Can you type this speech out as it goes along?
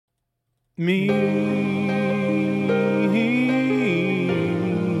Me,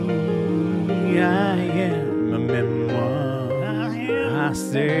 I am a memoir. I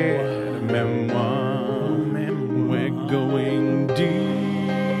said a memoir. We're going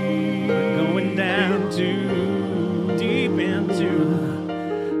deep. We're going down to deep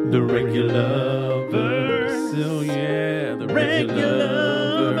into the regular verse. Oh yeah, the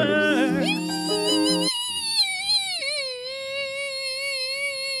regular verse.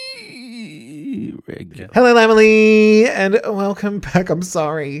 Hello, Emily, and welcome back. I'm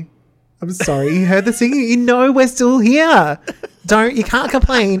sorry. You heard the singing. You know we're still here. You can't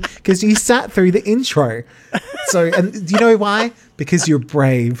complain because you sat through the intro. And do you know why? Because you're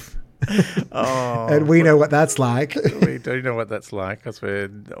brave. Oh, and we know what that's like. We do know what that's like because we're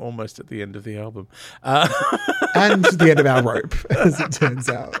almost at the end of the album. And the end of our rope, as it turns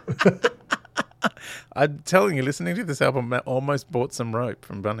out. I'm telling you, listening to this album, I almost bought some rope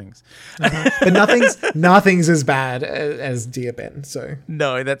from Bunnings. But nothing's as bad as Dear Ben. So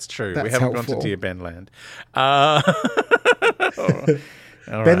no, that's true. That's we haven't helpful. gone to Dear Ben Land.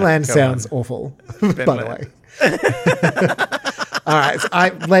 Ben Land sounds awful, by the way. All right,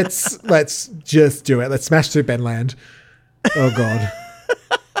 so let's just do it. Let's smash through Ben Land. Oh God,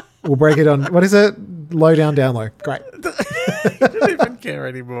 we'll break it on. What is it? Low down, down low. Great. I don't even care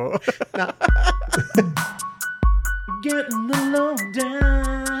anymore. No. Getting the low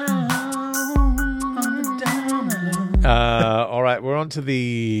down. All right, we're on to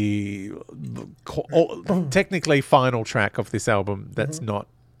the technically final track of this album. That's not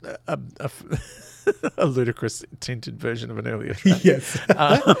a ludicrous tinted version of an earlier track. Yes.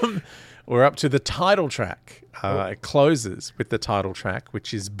 We're up to the title track. It closes with the title track,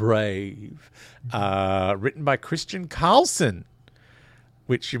 which is Brave, written by Christian Carlson,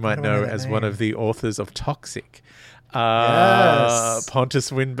 which you might know as one of the authors of Toxic. Yes. Pontus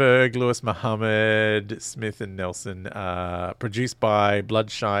Winberg, Lewis Muhammad, Smith and Nelson, produced by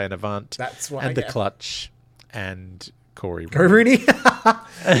Bloodshy and Avant. That's why, and The yeah. Clutch and Corey Rooney.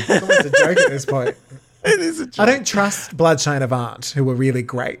 It's almost a joke at this point. It is a joke. I don't trust Bloodshine Avant, who were really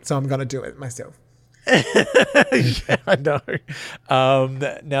great, so I'm going to do it myself. Yeah, I know.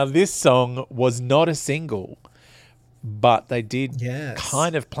 Now, this song was not a single, but they did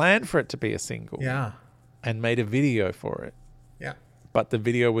kind of plan for it to be a single. Yeah. And made a video for it. Yeah. But the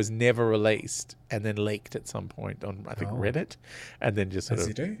video was never released and then leaked at some point on, I think, Reddit, and then just sort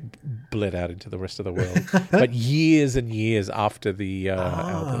of bled out into the rest of the world. But years and years after the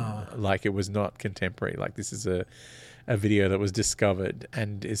album, like it was not contemporary. Like this is a video that was discovered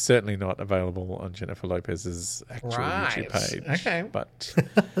and is certainly not available on Jennifer Lopez's actual YouTube page. Okay. But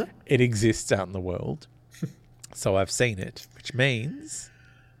it exists out in the world. So I've seen it, which means...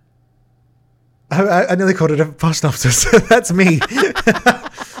 I nearly called it a poshnopsis. That's me. A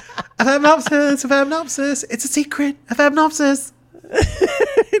fabnopsis. It's a secret. A fabnopsis.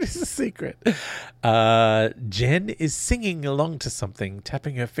 It is a secret. Jen is singing along to something,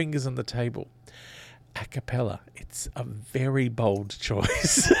 tapping her fingers on the table. A cappella. It's a very bold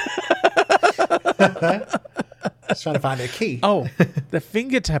choice. Just trying to find a key. Oh, the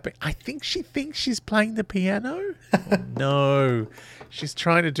finger tapping. I think she thinks she's playing the piano. Oh, no. She's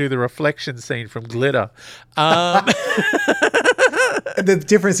trying to do the reflection scene from Glitter. The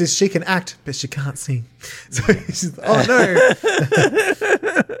difference is she can act, but she can't sing. So she's, oh no.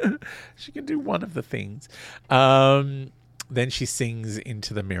 She can do one of the things. Then she sings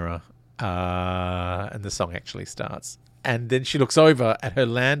into the mirror, and the song actually starts. And then she looks over at her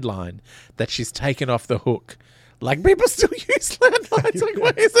landline that she's taken off the hook. Like, people still use landlines. Like,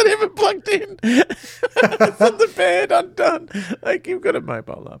 why is it even plugged in? It's on the bed, undone. Like, you've got a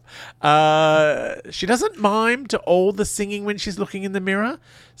mobile up. She doesn't mime to all the singing when she's looking in the mirror.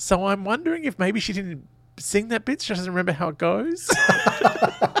 So I'm wondering if maybe she didn't sing that bit. She doesn't remember how it goes.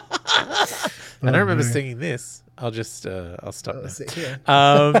 I don't remember singing this. I'll stop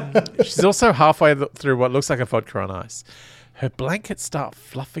now. She's also halfway through what looks like a vodka on ice. Her blankets start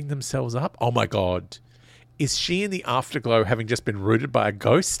fluffing themselves up. Oh, my God. Is she in the afterglow having just been rooted by a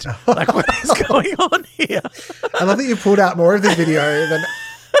ghost? Like, what is going on here? I love that you pulled out more of the video than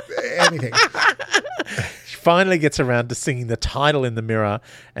anything. She finally gets around to singing the title in the mirror,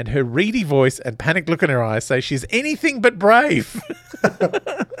 and her reedy voice and panicked look in her eyes say she's anything but brave.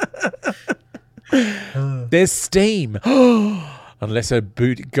 There's steam. Unless her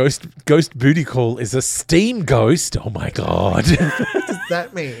ghost booty call is a steam ghost. Oh, my God. What does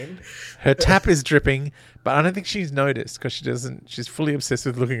that mean? Her tap is dripping, but I don't think she's noticed because she's fully obsessed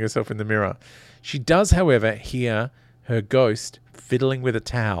with looking herself in the mirror. She does, however, hear her ghost fiddling with a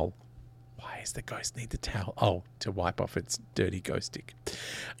towel. Why does the ghost need the towel? Oh, to wipe off its dirty ghost stick.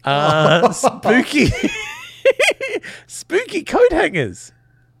 Spooky. Spooky coat hangers.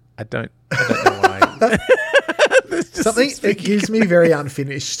 I don't know why. Something it gives me very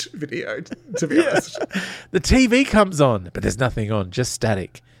unfinished video, to be honest. The TV comes on, but there's nothing on, just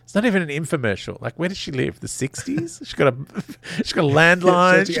static. It's not even an infomercial. Like, where does she live? The 60s? She's got a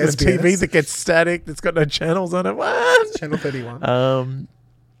landline. She's got a TV that gets static. That's got no channels on it. What? Channel 31.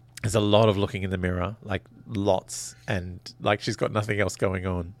 There's a lot of looking in the mirror, like lots, and like she's got nothing else going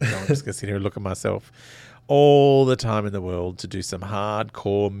on. So I'm just gonna sit here and look at myself all the time in the world to do some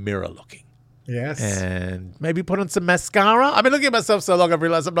hardcore mirror looking. Yes. And maybe put on some mascara. I've been looking at myself so long I've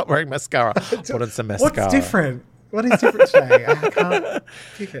realised I'm not wearing mascara. Put on some mascara. What's different? What is different, Shay? I can't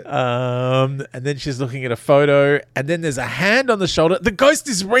pick it. And then she's looking at a photo, and then there's a hand on the shoulder. The ghost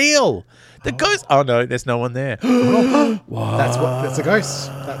is real. The ghost. Oh no, there's no one there. Wow. That's a ghost.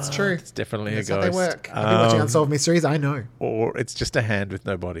 That's true. It's definitely That's a ghost. how they work. I've been watching Unsolved Mysteries. I know. Or it's just a hand with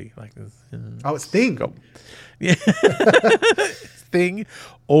no body. Like this. It's Thing. Yeah. Thing,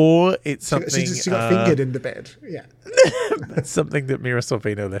 or it's something. She got fingered in the bed. Yeah. That's something that Mira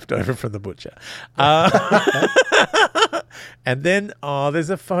Sorvino left over from the butcher. And then, there's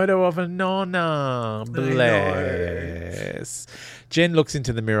a photo of a nonna. Bless. Jen looks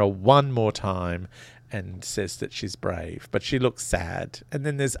into the mirror one more time and says that she's brave, but she looks sad. And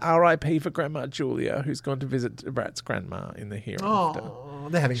then there's R.I.P. for Grandma Julia, who's gone to visit Brat's grandma in the hereafter. Oh,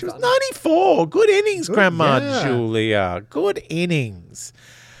 they're having She fun. was 94. Good innings, Grandma Julia. Good innings.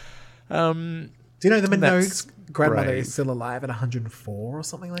 Do you know the Minogue's grandmother brave. is still alive at 104 or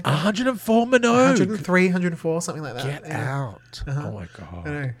something like that? 104 Minogue. 103, 104, something like that. Get out. Uh-huh. Oh, my God. I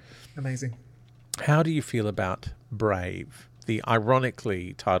know. Amazing. How do you feel about Brave, the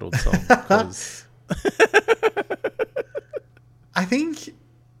ironically titled song? 'Cause I think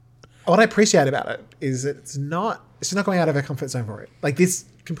what I appreciate about it is she's not going out of her comfort zone for it. Like, this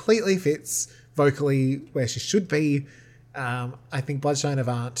completely fits vocally where she should be. I think Bloodshine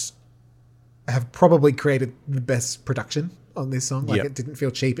Avant have probably created the best production on this song. Like, It didn't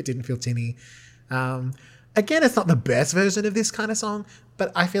feel cheap. It didn't feel tinny. Again, it's not the best version of this kind of song,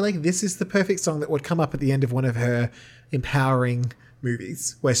 but I feel like this is the perfect song that would come up at the end of one of her empowering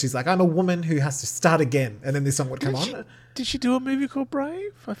movies where she's like, I'm a woman who has to start again. And then this song would come on. Did she do a movie called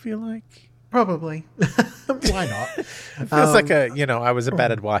Brave? I feel like. Probably. Why not? It feels like I was a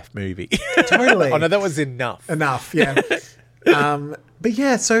battered wife movie. Totally. Oh, no, that was enough. Enough, yeah. But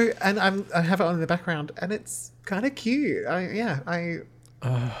yeah, so, and I have it on in the background, and it's kind of cute.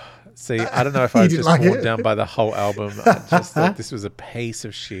 See, I don't know if I was just like worn it? down by the whole album. I just thought this was a piece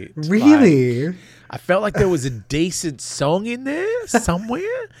of shit. Really? Like, I felt like there was a decent song in there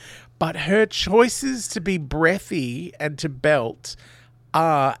somewhere, but her choices to be breathy and to belt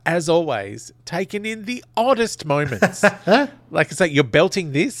are, as always, taken in the oddest moments. Like, it's like you're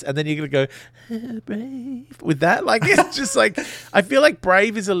belting this and then you're going to go, brave, with that. Like, it's just like, I feel like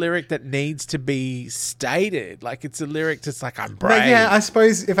brave is a lyric that needs to be stated. Like, it's a lyric that's like, I'm brave. But yeah, I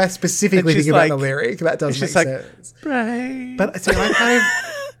suppose if I specifically think about the lyric, that does make sense. Brave. But see, I kind of...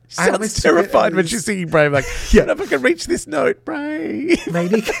 She sounds terrified when she's singing brave. Like, yeah, if I can reach this note, brave.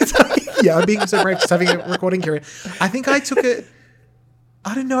 Maybe because I'm being so brave just having a recording career. I think I took it...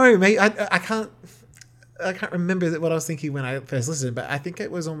 I don't know. Maybe I can't remember what I was thinking when I first listened, but I think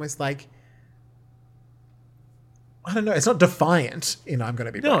it was almost like, I don't know. It's not defiant. I'm going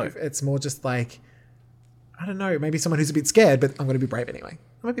to be brave. No. It's more just like, I don't know. Maybe someone who's a bit scared, but I'm going to be brave anyway.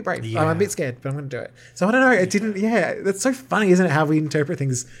 I'm going to be brave. Yeah. I'm a bit scared, but I'm going to do it. So I don't know. It didn't. Yeah, that's so funny, isn't it? How we interpret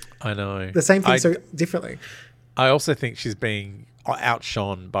things. I know the same thing so differently. I also think she's being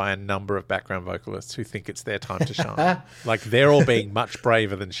outshone by a number of background vocalists who think it's their time to shine. Like, they're all being much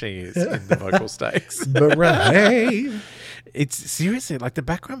braver than she is in the vocal stakes. Brave. It's seriously, like, the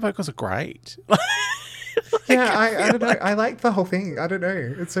background vocals are great. I don't know. I like the whole thing. I don't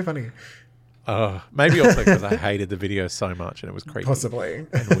know. It's so funny. Maybe also because I hated the video so much and it was creepy. Possibly.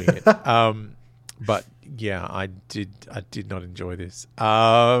 And weird. But yeah, I did not enjoy this. So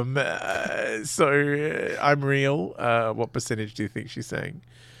I'm real. What percentage do you think she's saying?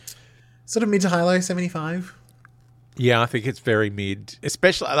 Sort of mid to high low, 75. Yeah, I think it's very mid.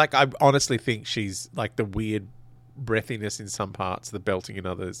 Especially, like, I honestly think she's like the weird breathiness in some parts, the belting in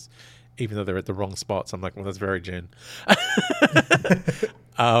others, even though they're at the wrong spots. I'm like, well, that's very Jen.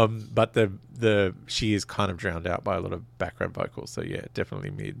 But she is kind of drowned out by a lot of background vocals. So yeah,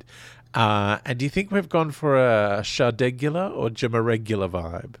 definitely mid. And do you think we've gone for a Shadegular or Jamaregular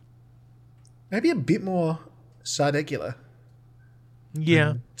vibe? Maybe a bit more Shadegular.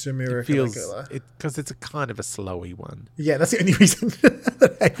 Yeah. Jamaica It feels Caligula. because it's a kind of a slowy one. Yeah, that's the only reason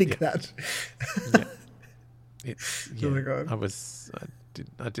that I think that. Yeah. It's Oh my God.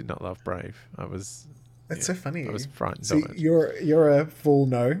 I did not love Brave. That's so funny. I was frightened See, of it. you're a full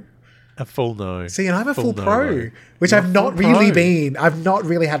no. A full no. See, and I'm a full no pro, no. which You're I've a not full really pro. been. I've not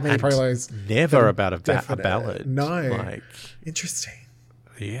really had many And prolos. never about a Definite. ballad. No. Like, Interesting.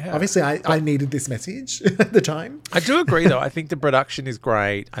 yeah. Obviously, I needed this message at the time. I do agree, though. I think the production is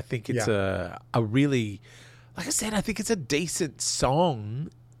great. I think it's Yeah. a really, like I said, I think it's a decent song.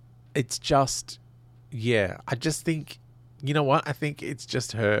 It's just, I just think, you know what? I think it's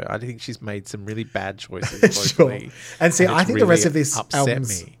just her. I think she's made some really bad choices. Sure. Vocally, And see, I think the rest of this upset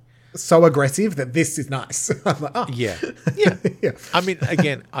album's me. so aggressive that this is nice. I'm like, oh. Yeah. Yeah. I mean,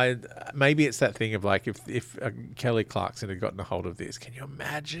 again, maybe it's that thing of like if Kelly Clarkson had gotten a hold of this, can you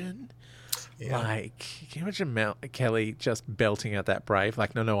imagine? Yeah. Like, can you imagine Kelly just belting out that Brave?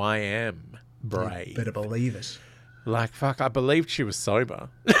 Like, no, I am brave. You better believe it. Like, fuck, I believed she was sober.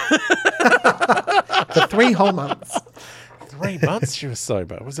 For 3 whole months. 3 months she was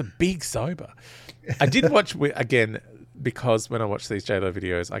sober. It was a big sober. I did watch, again, because when I watch these J-Lo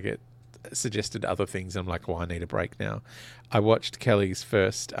videos, I get suggested other things. And I'm like, I need a break now. I watched Kelly's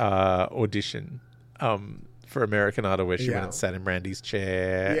first audition for American Idol where she went and sat in Randy's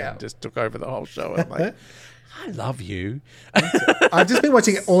chair and just took over the whole show. And I'm like, I love you. I've just been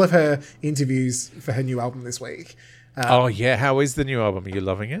watching all of her interviews for her new album this week. How is the new album? Are you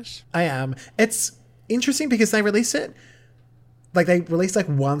loving it? I am. It's interesting because they release it, like they release like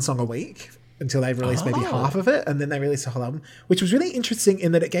one song a week until they release maybe half of it, and then they release the whole album, which was really interesting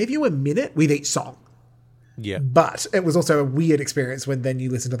in that it gave you a minute with each song. Yeah. But it was also a weird experience when then you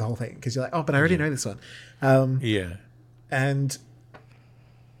listen to the whole thing because you're like, oh, but I already know this one. And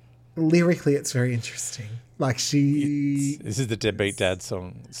lyrically, it's very interesting. Like this is the Deadbeat Dad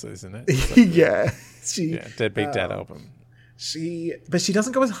song, isn't it? Like Deadbeat Dad album. But she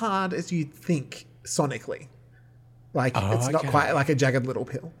doesn't go as hard as you'd think sonically. Like it's not quite like a Jagged Little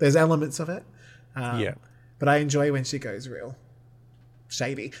Pill. There's elements of it. But I enjoy when she goes real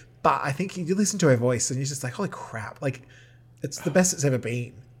shady. But I think you listen to her voice and you're just like, holy crap! Like it's the best it's ever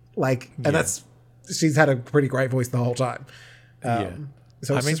been. Like, and she's had a pretty great voice the whole time.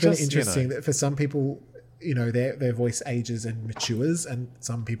 So it's just really interesting that for some people, you know, their voice ages and matures, and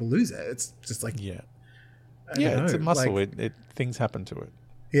some people lose it. It's just like it's a muscle. Like, things happen to it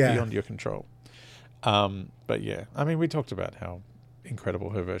beyond your control. But I mean, we talked about how incredible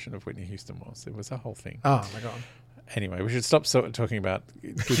her version of Whitney Houston was. It was a whole thing. Oh my God. Anyway, we should stop talking about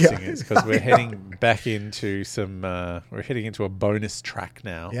good singers because we're heading back into we're heading into a bonus track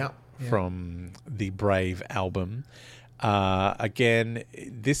now from the Brave album. Again,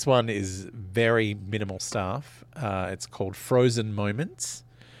 this one is very minimal stuff. It's called Frozen Moments.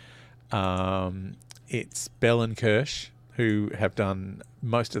 It's Bell and Kirsch, who have done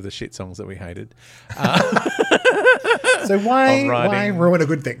most of the shit songs that we hated. So why ruin a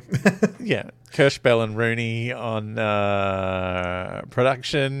good thing? Kirsch, Bell and Rooney on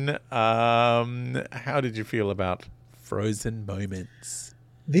production. How did you feel about Frozen Moments?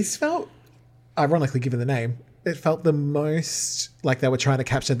 This felt, ironically given the name, it felt the most like they were trying to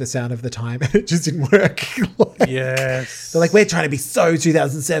capture the sound of the time and it just didn't work. Yes. They're like, we're trying to be so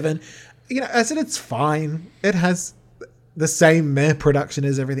 2007. You know, I said it's fine. It has the same meh production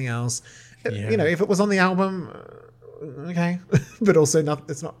as everything else. You know, if it was on the album, okay. But also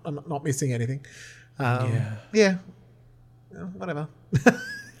I'm not missing anything. Whatever.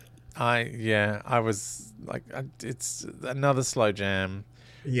 I was like, it's another slow jam.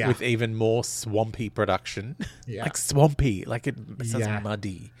 With even more swampy production. Like swampy. Like it sounds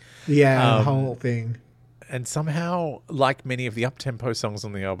muddy. The whole thing. And somehow, like many of the up-tempo songs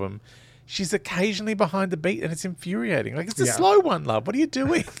on the album, she's occasionally behind the beat and it's infuriating. Like, it's a slow one, love. What are you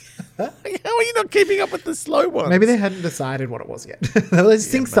doing? Like, how are you not keeping up with the slow ones? Maybe they hadn't decided what it was yet. Let's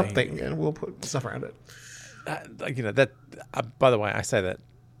sing something and we'll put stuff around it. By the way, I say that,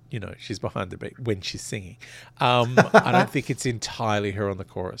 you know, she's behind the beat when she's singing. I don't think it's entirely her on the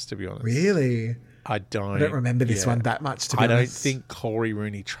chorus, to be honest. Really? I don't remember this one that much, to be honest. I don't think Corey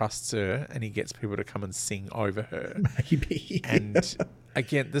Rooney trusts her and he gets people to come and sing over her. Maybe. And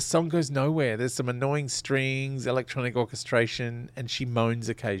again, the song goes nowhere. There's some annoying strings, electronic orchestration, and she moans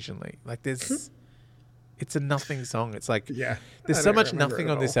occasionally. Like it's a nothing song. It's like there's so much nothing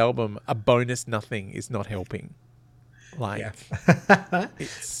on this album. A bonus nothing is not helping. Like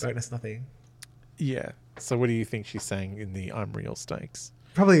it's bonus nothing. Yeah. So what do you think she's saying in the I'm Real stakes?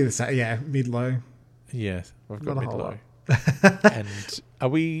 Probably the same. Mid-low. Yeah, we've got mid-low. And are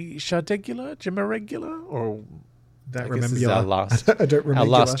we Shadegular, Jimmeregular, or Don't I guess remember this is your our last, I don't remember our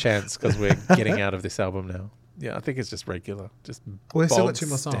last chance because we're getting out of this album now. Yeah, I think it's just regular, just We've still got bog 2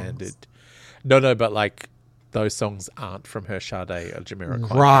 more songs. standard. No, but like those songs aren't from her Sade or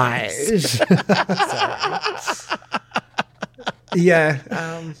Jamiroquai. Right. Yeah.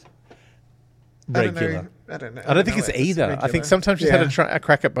 Regular. I don't know. I don't think it's either. I think sometimes she's had a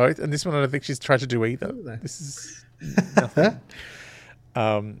crack at both, and this one I don't think she's tried to do either. This is nothing.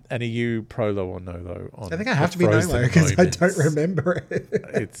 And are you pro low or no low? On I think I have to be no low because I don't remember it.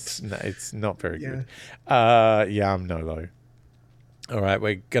 It's not very good. I'm no low. All right,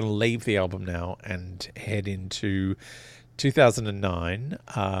 we're going to leave the album now and head into 2009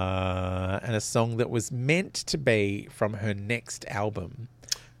 and a song that was meant to be from her next album,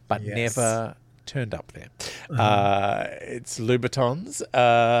 but never turned up there. It's Louboutins,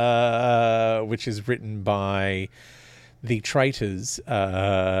 which is written by the Traitors,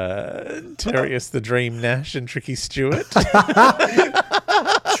 Terrius the Dream Nash and Tricky Stewart.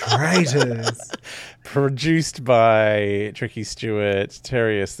 Traitors. Produced by Tricky Stewart,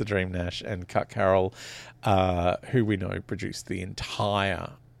 Terrius the Dream Nash, and Cut Carroll, who we know produced the entire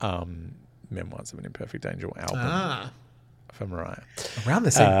Memoirs of an Imperfect Angel album for Mariah. Around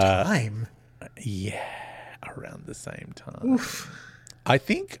the same time. Yeah, around the same time. Oof. I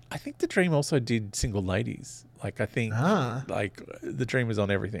think The Dream also did Single Ladies. Like I think like The Dream was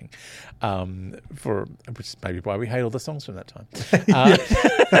on everything. Which is maybe why we hate all the songs from that time.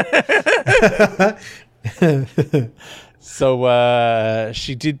 So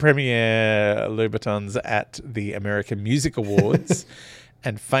she did premiere Louboutins at the American Music Awards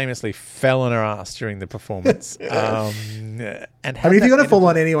and famously fell on her ass during the performance. And I mean, if you're going to fall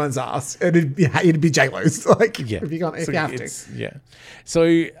on anyone's ass, it'd be J-Lo's. Like, if you have to. Yeah.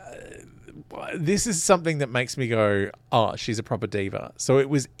 So this is something that makes me go, oh, she's a proper diva. So it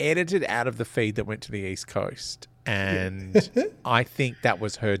was edited out of the feed that went to the East Coast. And I think that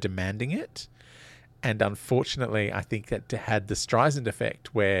was her demanding it. And unfortunately, I think that had the Streisand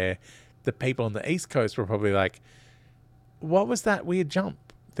effect where the people on the East Coast were probably like, what was that weird jump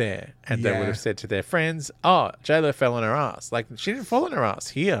there? And they would have said to their friends, oh, J-Lo fell on her ass. Like, she didn't fall on her ass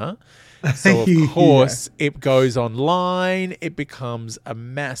here. So, of course, it goes online. It becomes a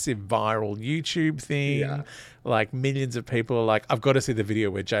massive viral YouTube thing. Yeah. Like, millions of people are like, I've got to see the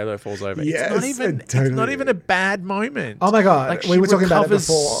video where J-Lo falls over. Yes, it's not even a bad moment. Oh, my God. Like, we were talking about it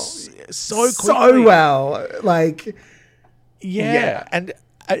before. So quickly. So well. Like, yeah. And...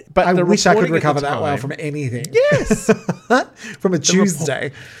 But I wish I could recover that well from anything. Yes. From a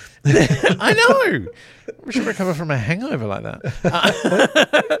Tuesday. I know. We should recover from a hangover like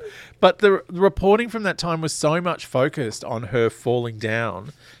that. But the reporting from that time was so much focused on her falling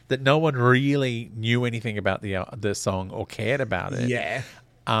down that no one really knew anything about the song or cared about it. Yeah.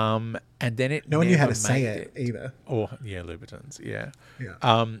 And then no one knew how to say it either. Or Louboutins. Yeah.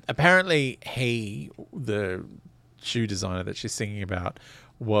 Apparently, the shoe designer that she's singing about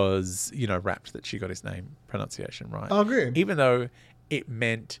was, rapt that she got his name pronunciation right. Oh, good. Even though it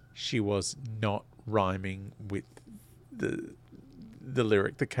meant she was not rhyming with the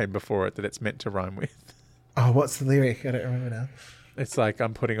lyric that came before it that it's meant to rhyme with. Oh, what's the lyric? I don't remember now. It's like,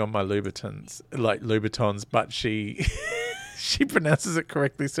 I'm putting on my Louboutins, like Louboutins, but she she pronounces it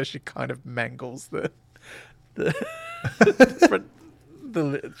correctly, so she kind of mangles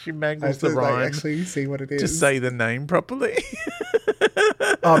she mangles the rhyme. Actually see what it is. To say the name properly.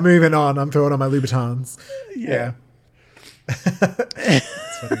 Oh, moving on. I'm throwing on my Louboutins. Yeah. It's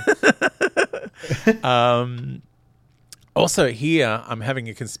funny. Also here, I'm having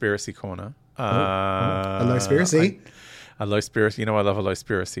a conspiracy corner. A low spiracy. A low spiracy. I love a low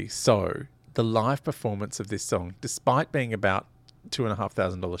spiracy. So the live performance of this song, despite being about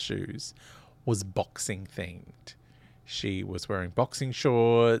 $2,500 shoes, was boxing themed. She was wearing boxing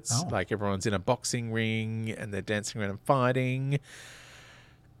shorts, like everyone's in a boxing ring and they're dancing around and fighting.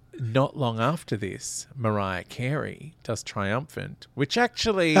 Not long after this, Mariah Carey does Triumphant, which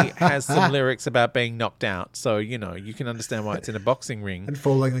actually has some lyrics about being knocked out. So, you can understand why it's in a boxing ring. And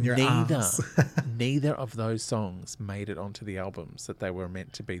falling on your arms. Neither of those songs made it onto the albums that they were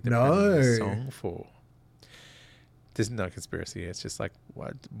meant to be the premiere song for. There's no conspiracy. It's just like,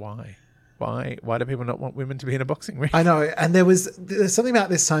 why? Why do people not want women to be in a boxing ring? I know. And there's something about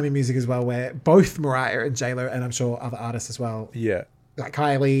this time in music as well where both Mariah and J-Lo, and I'm sure other artists as well. Yeah. Like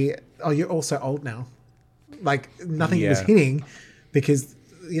Kylie, you're also old now. Like nothing was hitting because,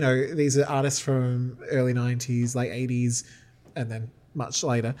 these are artists from early 90s, late 80s, and then much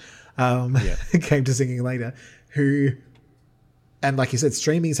later, came to singing later, and like you said,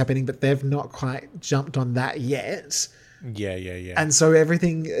 streaming's happening, but they've not quite jumped on that yet. Yeah, yeah, yeah. And so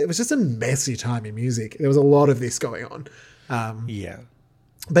everything, it was just a messy time in music. There was a lot of this going on. Yeah.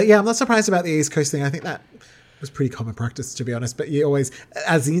 But yeah, I'm not surprised about the East Coast thing. I think that was pretty common practice, to be honest. But you always,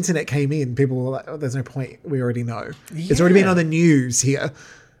 as the internet came in, people were like, oh, there's no point. We already know. Yeah. It's already been on the news here.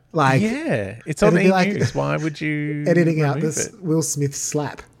 Like, yeah, it's on the news. Why would you editing out this Will Smith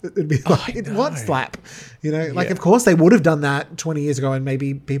slap? It'd be like, what slap? You know, like, of course they would have done that 20 years ago, and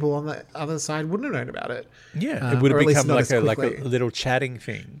maybe people on the other side wouldn't have known about it. Yeah, it would have become like a little chatting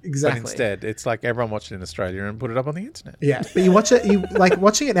thing. Exactly. But instead, it's like everyone watched it in Australia and put it up on the internet. Yeah, but you watch it, you like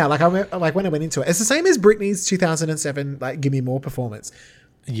watching it now. Like when I went into it, it's the same as Britney's 2007 like "Give Me More" performance.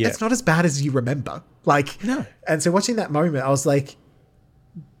 Yeah, it's not as bad as you remember. Like, no. And so watching that moment, I was like,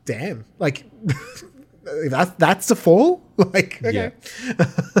 damn, like that's the fall. Like, okay.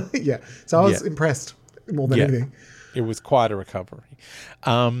 Yeah. So I was impressed more than anything. It was quite a recovery.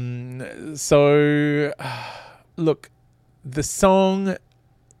 So look, the song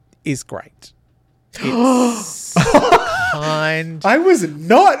is great. It's kind. I was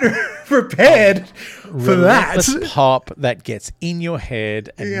not prepared for that. Pop that gets in your head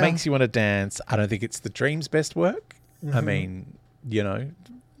and makes you want to dance. I don't think it's the Dream's best work. Mm-hmm. I mean, you know,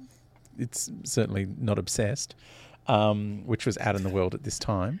 it's certainly not Obsessed, which was out in the world at this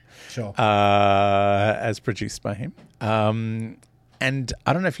time. Sure. As produced by him. And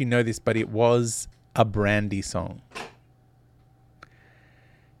I don't know if you know this, but it was a Brandy song.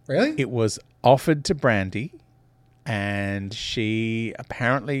 Really? It was offered to Brandy, and she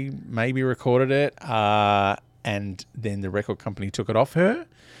apparently maybe recorded it, and then the record company took it off her.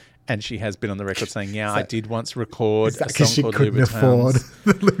 And she has been on the record saying, I did once record a song called couldn't afford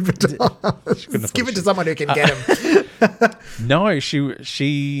the Louboutins. Give it to someone who can get them. No,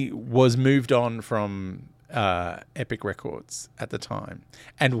 she was moved on from Epic Records at the time.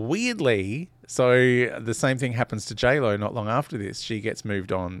 And weirdly, so the same thing happens to J-Lo not long after this. She gets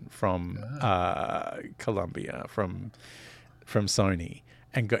moved on from Columbia, from Sony,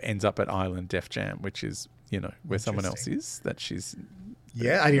 and ends up at Island Def Jam, which is, you know, where someone else is that she's...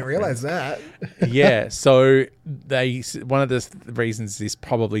 Yeah, I didn't realize that. Yeah, so one of the reasons this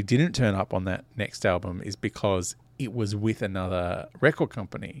probably didn't turn up on that next album is because it was with another record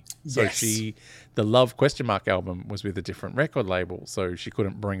company. So the Love ? Album was with a different record label, so she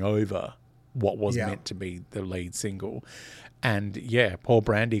couldn't bring over what was meant to be the lead single. And Paul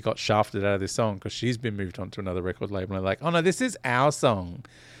Brandy got shafted out of this song because she's been moved on to another record label. And they're like, oh no, this is our song.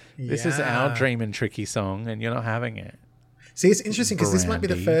 This is our Dream and Tricky song, and you're not having it. See, it's interesting because this might be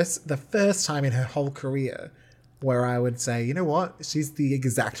the first time in her whole career where I would say, you know what? She's the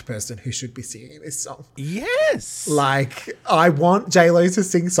exact person who should be singing this song. Yes. Like, I want J-Lo to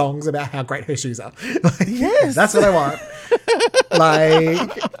sing songs about how great her shoes are. Like, yes. That's what I want.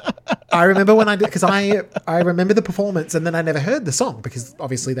 Like, I remember when I did, because I remember the performance and then I never heard the song because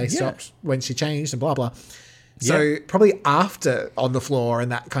obviously they stopped when she changed and blah, blah. So probably after On the Floor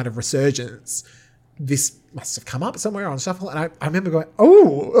and that kind of resurgence, this must have come up somewhere on Shuffle. And I remember going,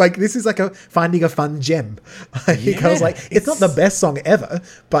 oh, like this is like finding a fun gem. I was like, it's not the best song ever,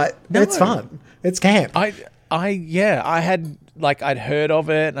 but it's fun. It's camp. I'd heard of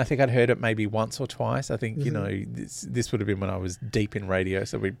it, and I think I'd heard it maybe once or twice. I think, you know, this would have been when I was deep in radio.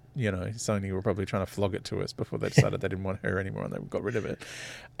 So Sony were probably trying to flog it to us before they decided they didn't want her anymore and they got rid of it.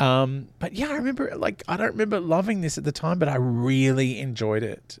 But yeah, I remember, I don't remember loving this at the time, but I really enjoyed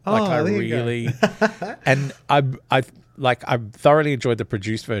it. And I thoroughly enjoyed the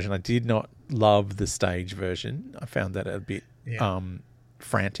produced version. I did not love the stage version. I found that a bit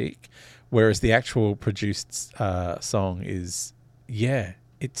frantic. Whereas the actual produced song is,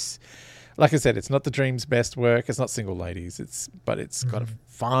 it's like I said, it's not the Dream's best work. It's not Single Ladies. But it's got a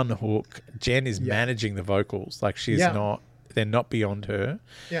fun hook. Jen is managing the vocals. Like they're not beyond her.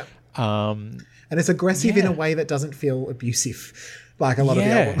 Yeah. And it's aggressive in a way that doesn't feel abusive. Like a lot of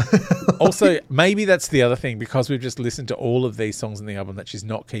the album. Also, maybe that's the other thing, because we've just listened to all of these songs in the album that she's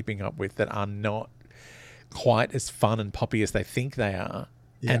not keeping up with, that are not quite as fun and poppy as they think they are.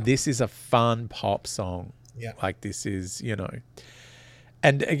 Yeah. And this is a fun pop song. Yeah. Like this is, you know.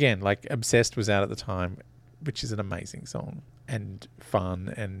 And again, like Obsessed was out at the time, which is an amazing song and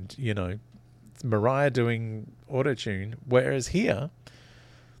fun, and, you know, it's Mariah doing auto-tune, whereas here,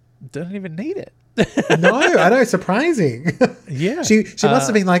 don't even need it. No, I know, surprising. Yeah. She must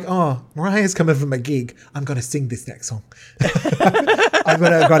have been like, oh, Mariah's coming from a gig. I'm going to sing this next song. I've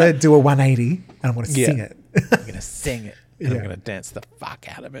got to do a 180 and I'm going to sing it. I'm going to sing it. And I'm going to dance the fuck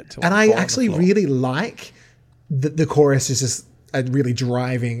out of it. And I actually really like the chorus is just a really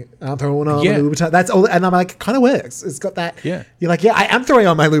driving, I'm throwing on my Louboutins. That's all. And I'm like, kind of works. It's got that. Yeah. You're like, yeah, I am throwing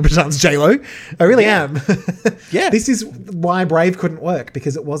on my Louboutins, J-Lo. I really am. Yeah. This is why Brave couldn't work,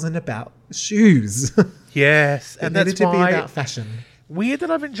 because it wasn't about shoes. Yes. It And that's needed to why be about fashion. weird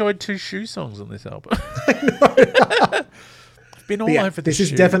that I've enjoyed 2 shoe songs on this album. I've been all over the This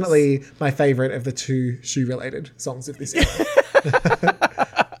shoes. is definitely my favorite of the 2 shoe-related songs of this year.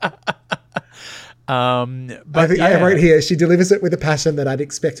 But I wrote here, she delivers it with a passion that I'd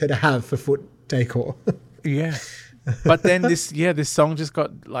expect her to have for foot decor. Yeah. But then this song just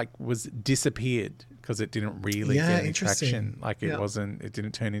was disappeared because it didn't really get any traction. Like it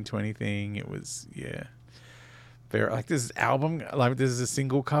didn't turn into anything. It was, very, like this album, like this is a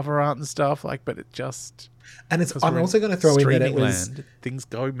single cover art and stuff, like, but it just. And I'm also going to throw in that it was. Things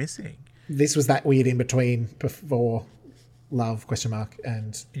go missing. This was that weird in between before Love,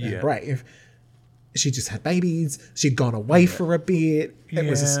 and Brave. She just had babies. She'd gone away for a bit. It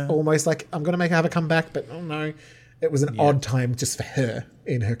was just almost like, I'm going to make her have a comeback, but oh no. It was an odd time just for her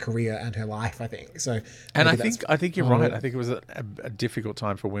in her career and her life, I think. So, and I think you're right. I think it was a difficult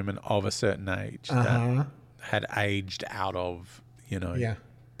time for women of a certain age that had aged out of,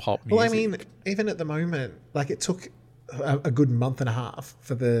 pop music. Well, I mean, even at the moment, like it took a good month and a half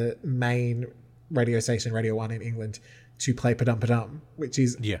for the main radio station, Radio 1 in England, to play Padum Padum, which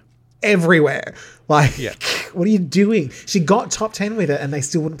is everywhere. Like, what are you doing? She got top 10 with it and they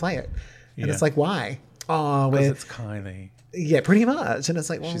still wouldn't play it. And it's like, why? Oh, because it's Kylie. Yeah, pretty much. And it's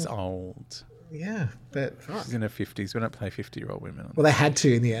like, well, she's old. Yeah, but she's in her 50s. We don't play 50-year-old women. Well, they had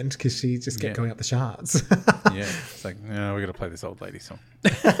to in the end because she just kept going up the charts. It's like, no, we got to play this old lady song.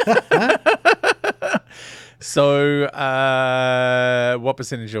 So, what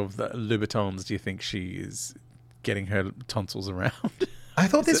percentage of the Louboutins do you think she is getting her tonsils around? I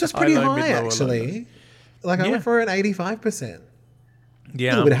thought this was pretty high, actually. Like, I went for an 85%.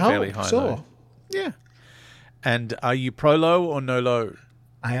 Yeah, a little bit fairly help, high. sure. Low. Yeah. And are you pro low or no low?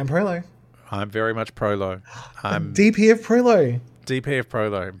 I am pro low. I'm very much pro low. I'm DP of pro low. DP of pro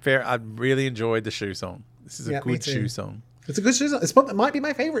low. I really enjoyed the shoe song. This is a good shoe song. It's a good shoe song. It might be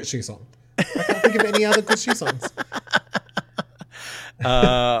my favorite shoe song. I can't think of any other good shoe songs.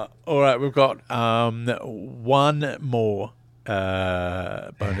 All right, we've got one more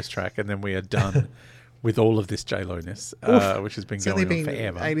bonus track, and then we are done with all of this J-Lo-ness, which has been going on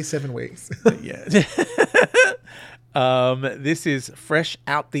forever. 87 weeks. Yeah. This is Fresh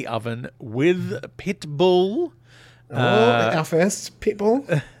Out the Oven with Pitbull. Our first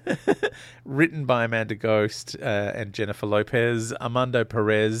Pitbull. Written by Amanda Ghost and Jennifer Lopez, Armando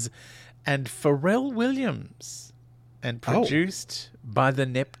Perez, and Pharrell Williams. And produced by the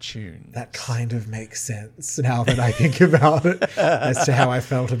Neptunes. That kind of makes sense now that I think about it as to how I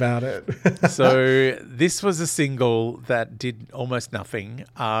felt about it. So this was a single that did almost nothing,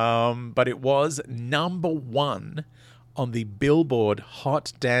 but it was number 1 on the Billboard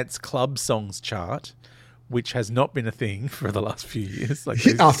Hot Dance Club Songs chart, which has not been a thing for the last few years. Like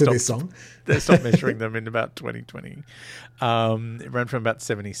after this song. They stopped measuring them in about 2020. It ran from about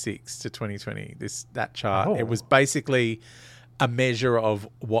 76 to 2020, that chart. Oh. It was basically a measure of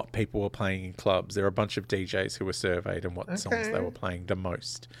what people were playing in clubs. There were a bunch of DJs who were surveyed and what songs they were playing the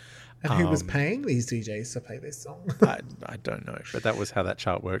most. And who was paying these DJs to play this song? I don't know, but that was how that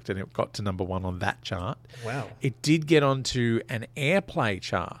chart worked, and it got to number 1 on that chart. Wow. It did get onto an airplay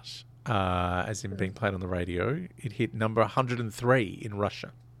chart, as in being played on the radio. It hit number 103 in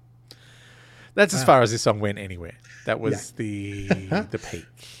Russia. That's as far as this song went anywhere. That was the peak.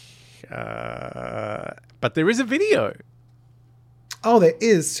 But there is a video. Oh, there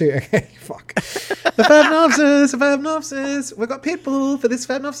is too. Okay, fuck. The Fab Nopsis. We've got Pitbull for this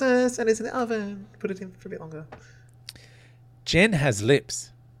Fab Nopsis, and it's in the oven. Put it in for a bit longer. Jen has lips.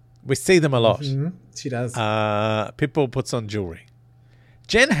 We see them a lot. Mm-hmm. She does. Pitbull puts on jewelry.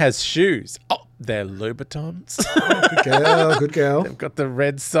 Jen has shoes. Oh, they're Louboutins. Oh, good girl, good girl. They've got the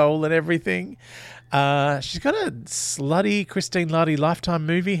red sole and everything. She's got a slutty Christine Luddy Lifetime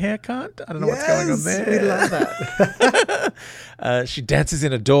movie haircut. I don't know what's going on there. We love that. She dances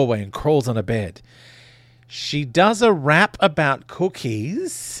in a doorway and crawls on a bed. She does a rap about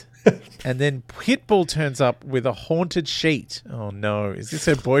cookies. And then Pitbull turns up with a haunted sheet. Oh, no. Is this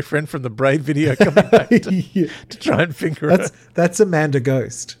her boyfriend from the Brave video coming back to try and finger her? That's Amanda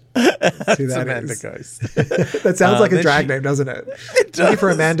Ghost. That's Amanda Ghost. That sounds like a drag name, doesn't it? It does. For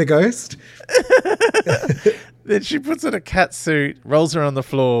Amanda Ghost. Then she puts on a cat suit, rolls her on the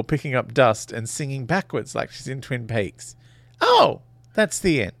floor, picking up dust and singing backwards like she's in Twin Peaks. Oh, that's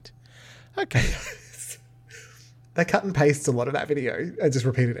the end. Okay. They cut and pasted a lot of that video. I just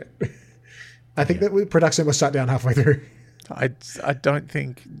repeated it. I think that production was shut down halfway through. I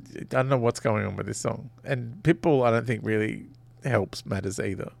don't know what's going on with this song. And Pitbull, I don't think really helps matters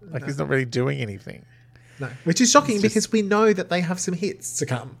either. Like, he's not really doing anything. No, which is shocking because we know that they have some hits to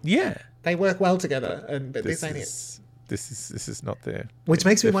come. Yeah. They work well together, but this ain't it. This is not there. Which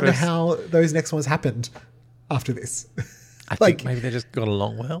makes me wonder how those next ones happened after this. I think maybe they just got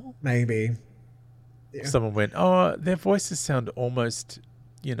along well. Maybe. Yeah. Someone went, oh, their voices sound almost,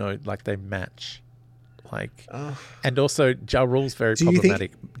 like they match. And also Ja Rule's very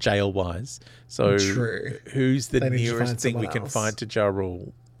problematic jail-wise. So true. Who's the nearest thing we can find to Ja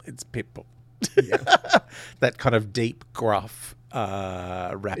Rule? It's Pitbull. Yeah. That kind of deep, gruff,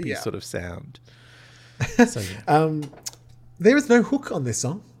 rappy sort of sound. So, yeah. There is no hook on this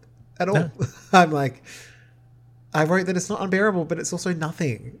song at all. No. I'm like, I wrote that it's not unbearable, but it's also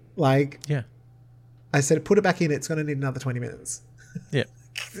nothing. Yeah. I said, put it back in. It's going to need another 20 minutes. Yeah.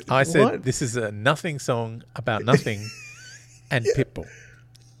 I said, this is a nothing song about nothing and Pitbull.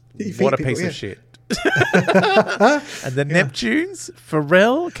 What a piece of shit. And the Neptunes,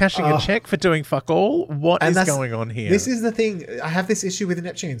 Pharrell cashing a check for doing fuck all. What is going on here? This is the thing. I have this issue with the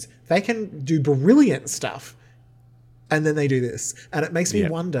Neptunes. They can do brilliant stuff, and then they do this. And it makes me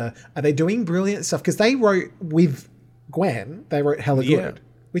wonder, are they doing brilliant stuff? Because they wrote with Gwen, they wrote Hella Good,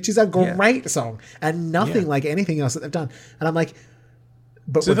 which is a great song, and nothing like anything else that they've done. And I'm like,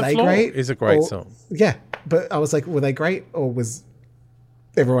 but were they great? Is a great song. Yeah, but I was like, were they great, or was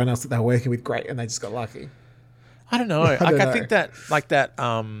everyone else that they were working with great and they just got lucky? I don't know. I think that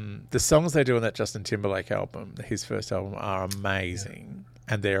the songs they do on that Justin Timberlake album, his first album, are amazing.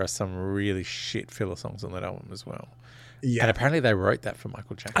 Yeah. And there are some really shit filler songs on that album as well. Yeah. And apparently they wrote that for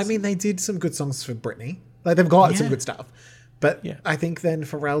Michael Jackson. I mean, they did some good songs for Britney. Like, they've got some good stuff. But I think then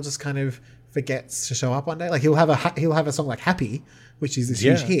Pharrell just kind of forgets to show up one day. Like, he'll have a song like Happy, which is this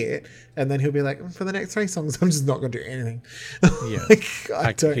huge hit, and then he'll be like, for the next 3 songs, I'm just not going to do anything. Yeah.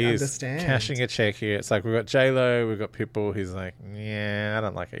 I don't understand. Cashing a check here. It's like, we've got J-Lo, we've got Pitbull. He's like, yeah, I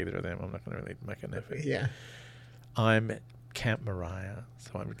don't like either of them. I'm not going to really make an effort. Yeah. I'm Camp Mariah,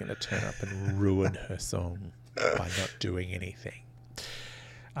 so I'm going to turn up and ruin her song by not doing anything.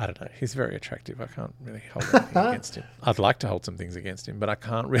 I don't know. He's very attractive. I can't really hold anything against him. I'd like to hold some things against him, but I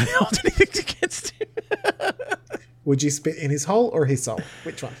can't really hold anything against him. Would you spit in his hole or his soul?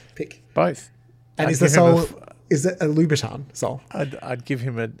 Which one? Pick. Both. And is the soul... is it a Louboutin soul? I'd give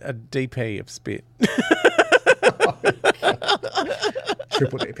him a DP of spit.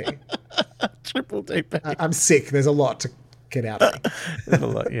 Triple DP. Triple DP. I'm sick. There's a lot to get out of me. There's a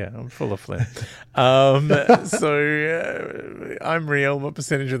lot. Yeah, I'm full of phlegm. So I'm real. What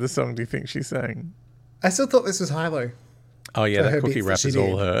percentage of the song do you think she sang? I still thought this was high-low. Oh, yeah, that cookie rap is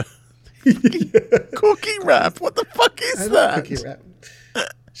all her. Cookie rap? What the fuck is that? Cookie rap.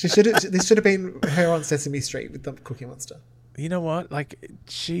 This should have been her on Sesame Street with the Cookie Monster. You know what? Like,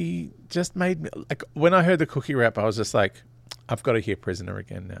 she just made me... Like, when I heard the cookie rap, I was just like, I've got to hear Prisoner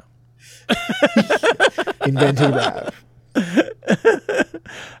again now. Invented rap.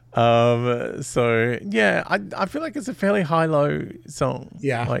 So, yeah, I feel like it's a fairly high-low song.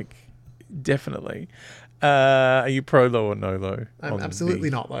 Yeah. Like, definitely. Are you pro low or no low? I'm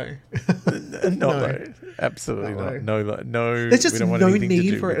absolutely not low. Not low. Absolutely not. No low. No. There's just no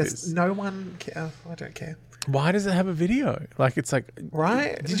need for it. No one cares. I don't care. Why does it have a video? Like, it's like,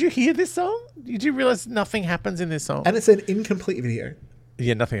 right? Did you hear this song? Did you realize nothing happens in this song? And it's an incomplete video.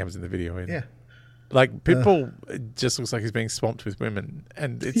 Yeah, nothing happens in the video either. Yeah. Like, Pitbull just looks like he's being swamped with women,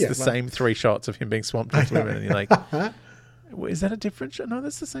 and it's the same 3 shots of him being swamped with women, and you're like, is that a different shot? No,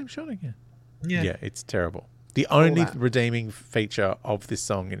 that's the same shot again. Yeah, it's terrible. The only redeeming feature of this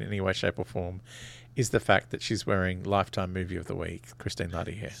song in any way, shape, or form is the fact that she's wearing Lifetime Movie of the Week, Christine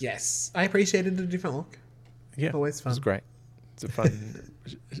Luddy hair. Yes. I appreciated a different look. Yeah. Always fun. It was great. It's a fun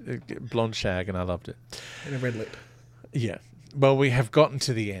blonde shag, and I loved it. And a red lip. Yeah. Well, we have gotten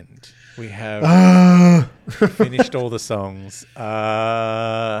to the end. We have finished all the songs.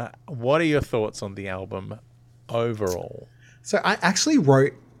 What are your thoughts on the album overall? So I actually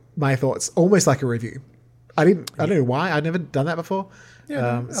wrote my thoughts almost like a review. I don't know why. I'd never done that before.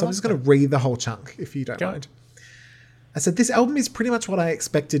 Yeah, so I'm just going to read the whole chunk if you don't mind. I said, this album is pretty much what I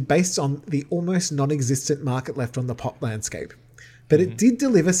expected based on the almost non-existent market left on the pop landscape. But it did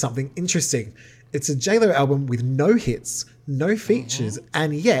deliver something interesting. It's a J-Lo album with no hits, no features,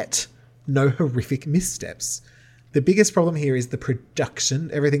 and yet no horrific missteps. The biggest problem here is the production.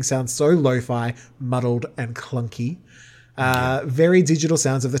 Everything sounds so lo-fi, muddled, and clunky. Very digital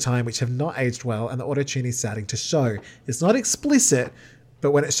sounds of the time which have not aged well, and the auto-tune is starting to show. It's not explicit,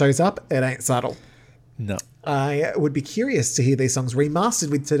 but when it shows up, it ain't subtle. No. I would be curious to hear these songs remastered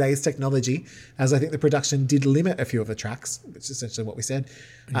with today's technology, as I think the production did limit a few of the tracks, which is essentially what we said.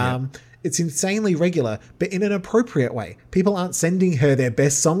 It's insanely regular, but in an appropriate way. People aren't sending her their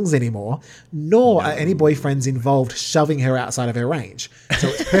best songs anymore, nor are any boyfriends involved shoving her outside of her range. So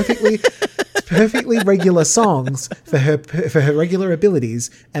it's perfectly regular songs for her regular abilities,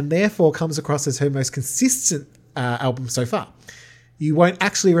 and therefore comes across as her most consistent album so far. You won't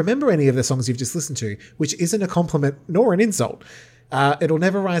actually remember any of the songs you've just listened to, which isn't a compliment nor an insult. It'll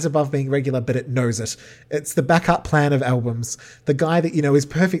never rise above being regular, but it knows it. It's the backup plan of albums. The guy that you know is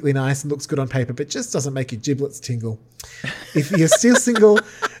perfectly nice and looks good on paper, but just doesn't make your giblets tingle. If you're still single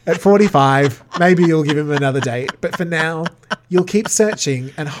at 45, maybe you'll give him another date. But for now, you'll keep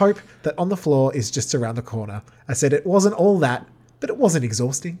searching and hope that On the Floor is just around the corner. I said it wasn't all that, but it wasn't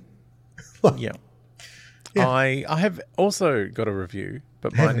exhausting. Yeah. I have also got a review,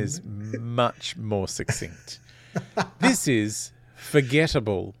 but mine is much more succinct. This is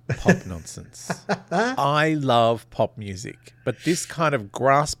forgettable pop nonsense. I love pop music, but this kind of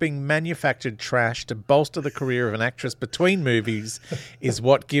grasping manufactured trash to bolster the career of an actress between movies is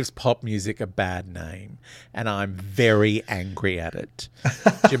what gives pop music a bad name, and I'm very angry at it.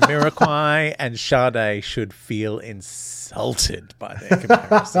 Jamiroquai and Sade should feel insulted by their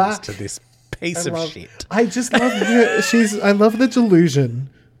comparisons to this piece of shit. I just love her. I love the delusion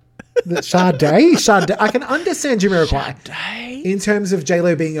that Sade. I can understand Jamiroquai in terms of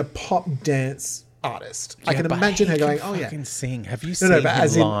J-Lo being a pop dance artist. Yeah, I can imagine her going, "Oh yeah, sing." Have you seen him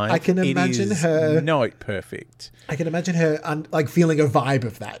live? I can imagine her note perfect. I can imagine her like feeling a vibe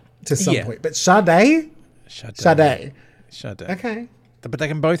of that to some point. But Sade. Okay, but they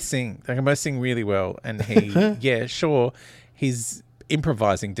can both sing. They can both sing really well. And he, sure, he's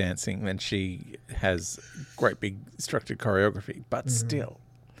improvising dancing, and she has great big structured choreography, but still,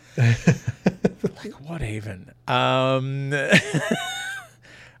 like what even?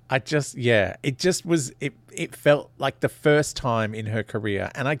 It felt like the first time in her career,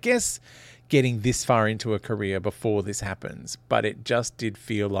 and I guess getting this far into a career before this happens, but it just did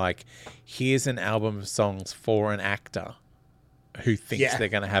feel like here's an album of songs for an actor who thinks they're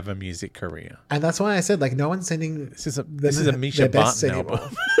going to have a music career. And that's why I said, like, no one's sending... This is a Misha Barton album.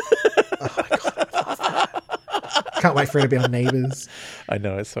 Oh, my God. Can't wait for it to be on Neighbours. I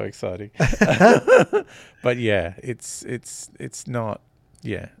know, it's so exciting. But yeah, it's not...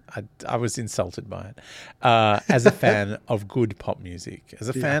 Yeah, I was insulted by it. As a fan of good pop music, as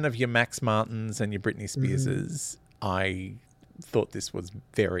a fan of your Max Martins and your Britney Spearses, I thought this was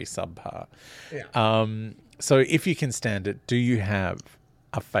very subpar. Yeah. So if you can stand it, do you have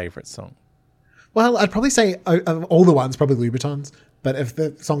a favourite song? Well, I'd probably say of all the ones, probably Louboutins. But if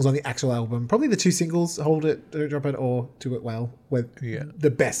the songs on the actual album, probably the two singles, Hold It, Don't Drop It, or Do It Well, were the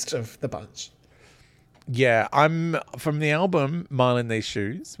best of the bunch. Yeah, I'm from the album Mile in These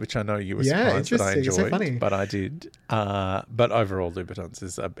Shoes, which I know you were surprised that I enjoyed, it's so funny. But I did. But overall, Louboutins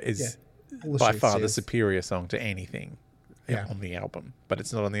is by far the superior song to anything on the album, but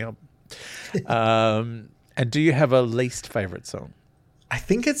it's not on the album. And do you have a least favourite song? I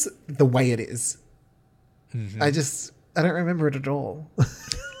think it's The Way It Is. Mm-hmm. I don't remember it at all.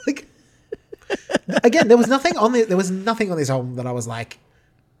 Like, again, there was nothing on this album that I was like,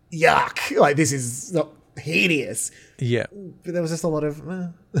 yuck, like this is not hideous. Yeah. But there was just a lot of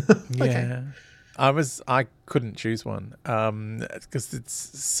yeah. I couldn't choose one. Because it's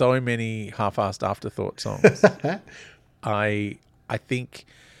so many half-assed afterthought songs. I think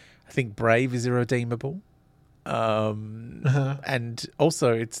Brave is irredeemable. And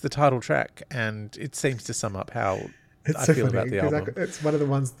also it's the title track, and it seems to sum up how I feel about the album. It's one of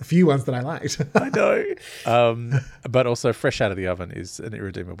the few ones that I liked. I know. But also Fresh Out of the Oven is an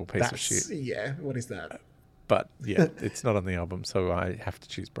irredeemable piece of shit. Yeah, what is that? But yeah, it's not on the album, so I have to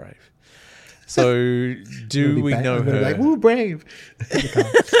choose Brave. So do we know her? Like, woo, Brave.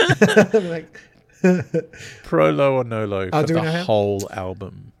 Like, Pro Low or No Low for the whole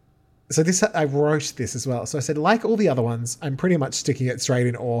album? So I wrote this as well. So I said, like all the other ones, I'm pretty much sticking it straight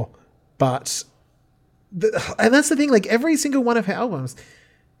in awe. But, and that's the thing, like every single one of her albums,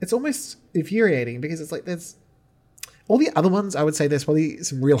 it's almost infuriating because it's like there's all the other ones. I would say there's probably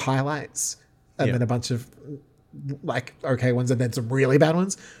some real highlights and then a bunch of like okay ones and then some really bad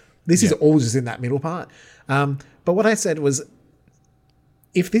ones. This is all just in that middle part. But what I said was,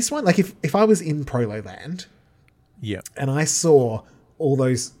 if this one, like if I was in Prolo Land, and I saw all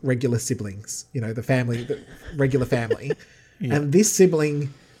those regular siblings, the regular family, and this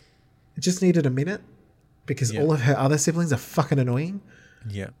sibling just needed a minute because all of her other siblings are fucking annoying.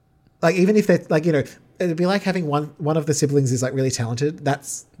 Yeah. Like, even if they're like, it'd be like having one of the siblings is like really talented.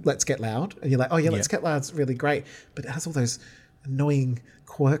 That's Let's Get Loud, and you're like, oh yeah, Let's Get Loud's really great, but it has all those annoying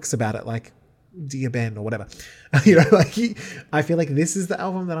quirks about it, like Dear Ben or whatever. You know, like I feel like this is the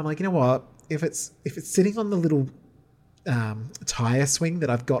album that I'm like, you know what? If it's sitting on the little tire swing that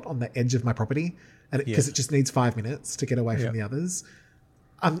I've got on the edge of my property, and because it just needs 5 minutes to get away from the others,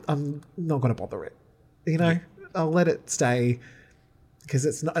 I'm not going to bother it. You know, I'll let it stay because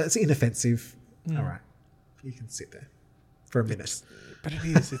it's inoffensive. All right, you can sit there for a minute. But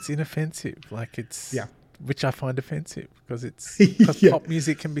it's inoffensive. Like which I find offensive because pop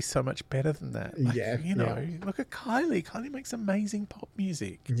music can be so much better than that. Like, you know, look at Kylie. Kylie makes amazing pop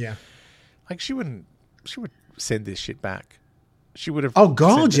music. Yeah. Like she would send this shit back. She would have. Oh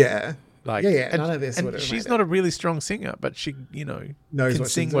God, yeah. Like none of this. And she's not a really strong singer, but she, you know, knows can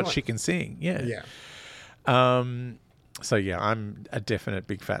sing what she can sing. Yeah. Yeah. So yeah, I'm a definite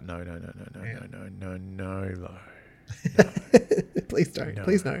big fat no. Please don't. No.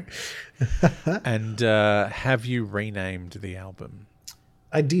 Please no. And have you renamed the album?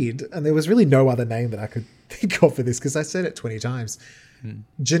 I did, and there was really no other name that I could think of for this because I said it 20 times.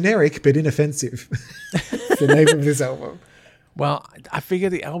 Generic but inoffensive. The name of this album. Well, I figure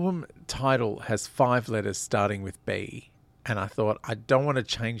the album title has 5 letters starting with B, and I thought I don't want to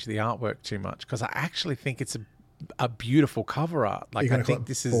change the artwork too much because I actually think it's a beautiful cover art. Like I think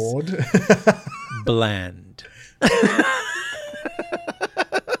this is bland.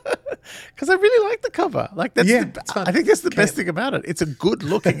 Because I really like the cover. Like that's I think that's the best thing about it. It's a good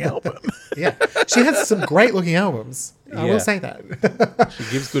looking album. Yeah, she has some great looking albums. I will say that. She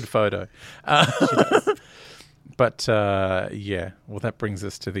gives good photo. She does. But well, that brings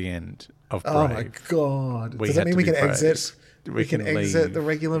us to the end of Brave. Oh my God! Does that mean we can exit? We can exit the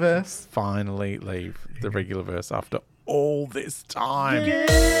Regularverse. Finally, leave the Regularverse after all this time. Get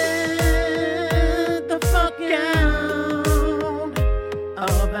the fuck out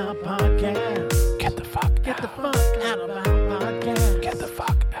of our podcast. Get the fuck out. Get the fuck out of our podcast. Get the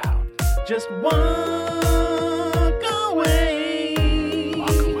fuck out. Just walk away.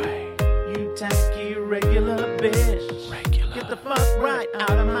 Walk away. You tacky regular bitch. Regular. Get the fuck right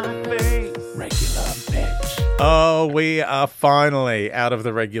out of my face. Regular bitch. Oh, we are finally out of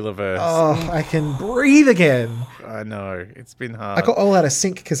the Regularverse. Oh, I can breathe again. I know. It's been hard. I got all out of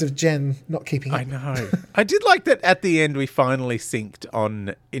sync because of Jen not keeping up. I know. I did like that at the end we finally synced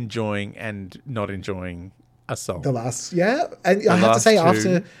on enjoying and not enjoying a song. The last, and I have to say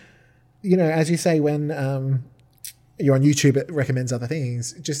after, you know, as you say, when you're on YouTube, it recommends other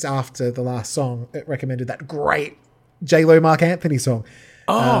things. Just after the last song, it recommended that great J-Lo Mark Anthony song.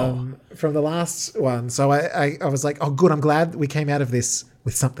 From the last one. So I was like, oh, good. I'm glad we came out of this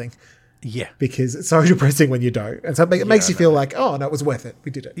with something. Yeah. Because it's so depressing when you don't. And so it makes you feel like, oh, no, it was worth it.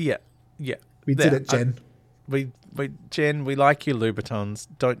 We did it. Yeah. Yeah. We did it, Jen. Jen, we like your Louboutins.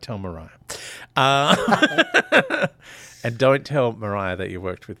 Don't tell Mariah. And don't tell Mariah that you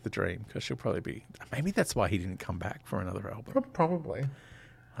worked with The Dream because she'll probably be... Maybe that's why he didn't come back for another album. Probably.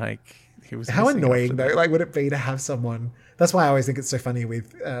 Like, he was... How annoying, though. Like, would it be to have someone... That's why I always think it's so funny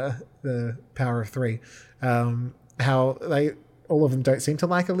with the Power of Three. How all of them don't seem to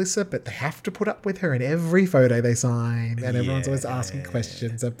like Alyssa, but they have to put up with her in every photo they sign. And everyone's always asking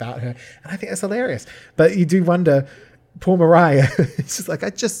questions about her. And I think that's hilarious. But you do wonder, poor Mariah, it's just like, I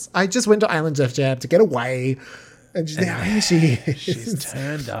just went to Island Def Jam to get away. And now here she is. She's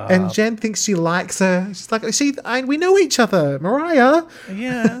turned up. And Jen thinks she likes her. She's like, we know each other, Mariah.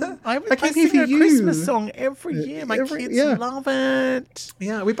 Yeah. I sing a Christmas song every year. My kids love it.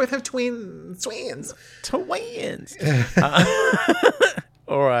 Yeah, we both have twins.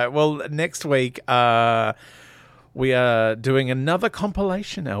 All right. Well, next week, we are doing another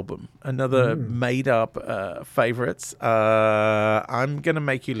compilation album, another made-up favorites. I'm going to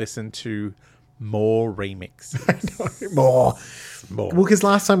make you listen to more remixes. More. Well, because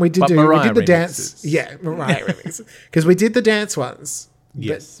last time we did the remixes. dance. Yeah, Mariah remixes. Because we did the dance ones.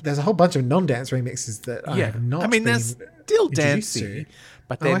 Yes. But there's a whole bunch of non-dance remixes that I have not. I mean, they're still dancey, to.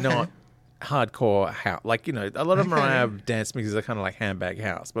 but they're not hardcore house. Like, you know, a lot of Mariah dance mixes are kind of like handbag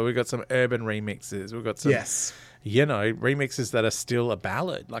house, but we've got some urban remixes. We've got some, you know, remixes that are still a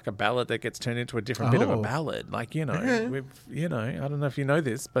ballad, like a ballad that gets turned into a different bit of a ballad. Like, you know, I don't know if you know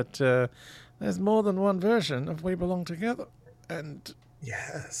this, but there's more than one version of We Belong Together. And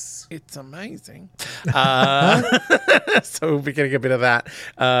yes, it's amazing. So we'll be getting a bit of that.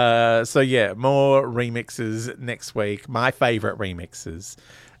 So yeah, more remixes next week. My favorite remixes.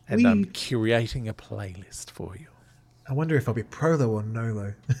 And I'm curating a playlist for you. I wonder if I'll be pro-lo or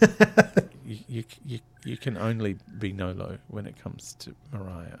no-lo. You can only be no-lo when it comes to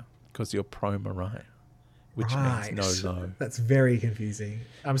Mariah because you're pro-Mariah. which means no low. That's very confusing.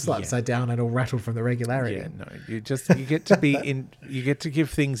 I'm still upside down and all rattled from the regularity. Yeah, no. You get to be in. You get to give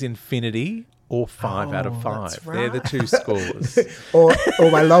things infinity or 5 out of 5. That's They're the right. 2 scores. or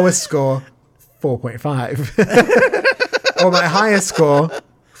my lowest score, 4.5. Or my highest score,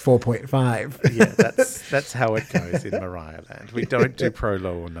 4.5. Yeah, that's how it goes in Mariah Land. We don't do pro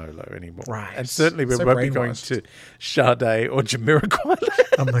low or no low anymore. Right. And certainly we So won't be going brainwashed. to Sade or Jamiroquai Land.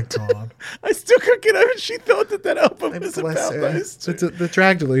 Oh my God. I still can't get over she thought that album was Bless about her. those two. The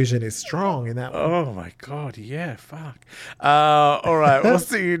drag delusion is strong in that one. Oh my God, yeah, fuck. All right, we'll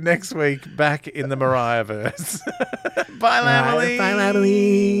see you next week back in the Mariah-verse. Bye, Lamely. Bye,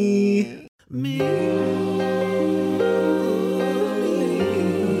 Natalie. Me.